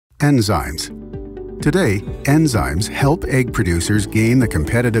Enzymes. Today, enzymes help egg producers gain the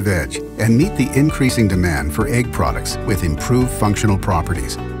competitive edge and meet the increasing demand for egg products with improved functional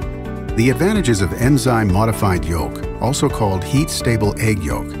properties. The advantages of enzyme-modified yolk, also called heat-stable egg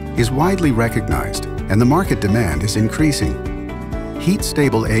yolk, is widely recognized, and the market demand is increasing.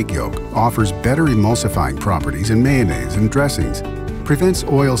 Heat-stable egg yolk offers better emulsifying properties in mayonnaise and dressings, prevents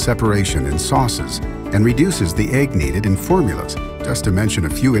oil separation in sauces, and reduces the egg needed in formulas, just to mention a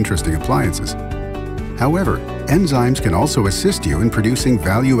few interesting appliances. However, enzymes can also assist you in producing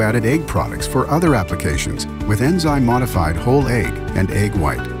value-added egg products for other applications with enzyme-modified whole egg and egg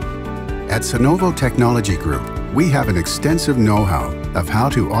white. At Sanovo Technology Group, we have an extensive know-how of how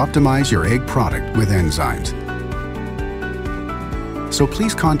to optimize your egg product with enzymes. So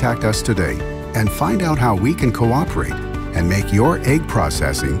please contact us today and find out how we can cooperate and make your egg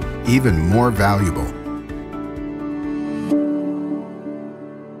processing even more valuable.